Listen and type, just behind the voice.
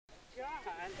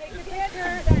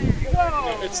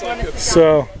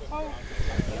So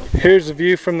here's a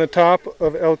view from the top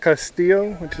of El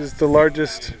Castillo, which is the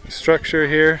largest structure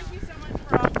here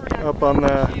up on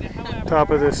the top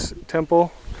of this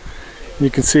temple. You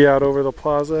can see out over the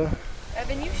plaza.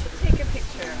 Evan, you should take a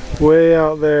picture. Way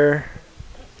out there,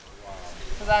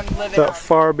 I'm living that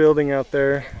far building out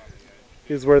there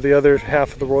is where the other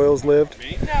half of the royals lived.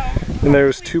 And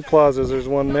there's two plazas. There's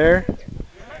one there,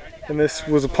 and this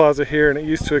was a plaza here, and it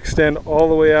used to extend all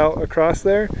the way out across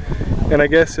there. And I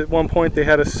guess at one point they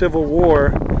had a civil war,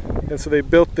 and so they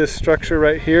built this structure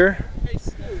right here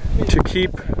to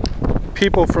keep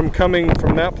people from coming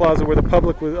from that plaza where the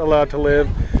public was allowed to live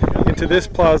into this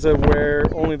plaza where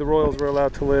only the royals were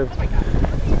allowed to live.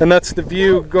 And that's the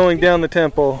view going down the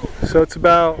temple. So it's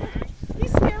about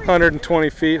 120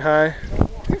 feet high.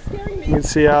 You can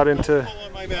see out into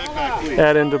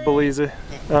Belize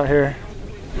out here.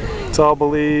 It's all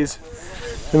Belize.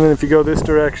 And then if you go this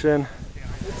direction,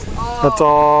 that's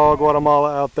all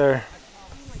Guatemala out there.